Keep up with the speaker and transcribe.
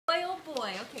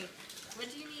boy. Okay. What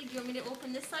do you need? Do you want me to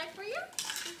open this side for you?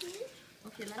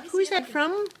 Okay, let me see. Who's if I that can-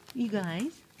 from, you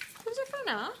guys? Who's it from,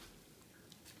 Emma?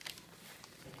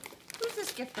 Who's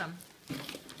this gift from?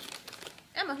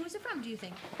 Emma, who's it from, do you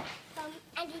think? From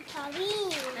Auntie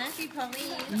Pauline. Auntie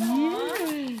Pauline. Aw. Yes. What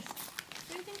do you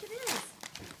think it is?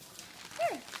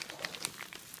 Here.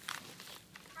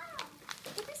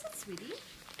 What is it, sweetie?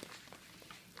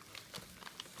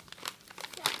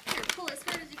 Here, pull as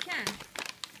hard as you can.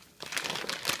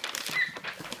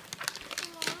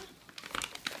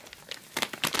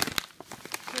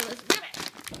 Here, let's rip it.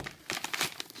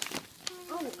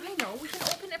 Oh, I know. We can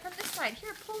open it from this side.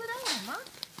 Here, pull it out, Emma.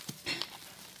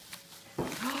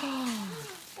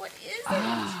 What is it?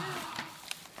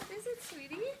 What is it,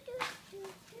 sweetie?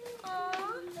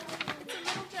 Aw, it's a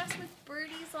little dress with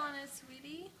birdies on it,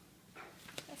 sweetie.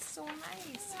 That's so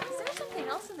nice. Is there something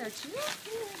else in there too?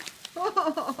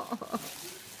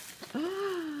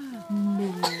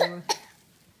 More.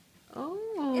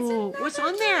 Oh, what's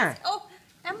on there? Oh,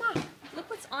 Emma, look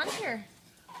what's on here.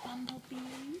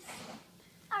 Bumblebees.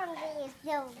 Oh,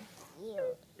 they are so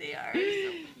cute. They are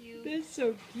so cute. That's so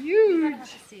We're cute. gonna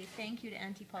have to say thank you to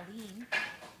Auntie Pauline.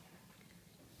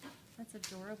 That's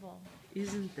adorable.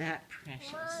 Isn't that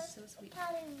precious? So sweet.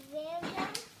 Can we wear them?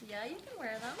 Yeah, you can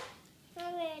wear them.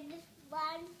 Can we wear this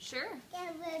one? Sure.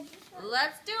 Can we wear this one?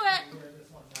 Let's do it.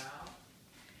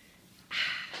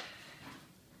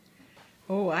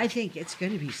 Oh, I think it's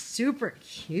going to be super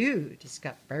cute. It's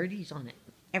got birdies on it.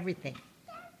 Everything.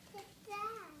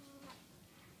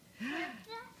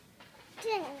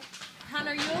 Hon,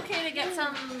 are you okay to get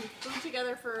some food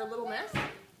together for Little Miss?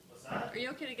 What's that? Are you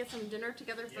okay to get some dinner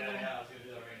together for Little Miss? Yeah, I was gonna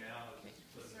do that right now.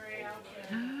 Sorry,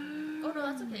 oh, no,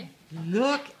 that's okay.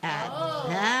 Look at Oh.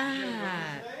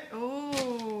 that.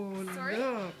 Oh, Sorry?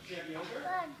 look.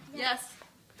 Yes.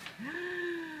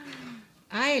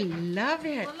 I love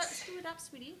it. Well, let's do it up,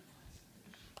 sweetie.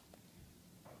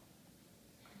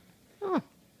 Oh,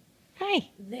 hi.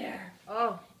 There.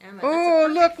 Oh, Emma. Oh, that's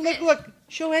a look, perfect look, fit. look.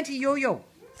 Show Auntie Yo-Yo.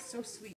 So sweet.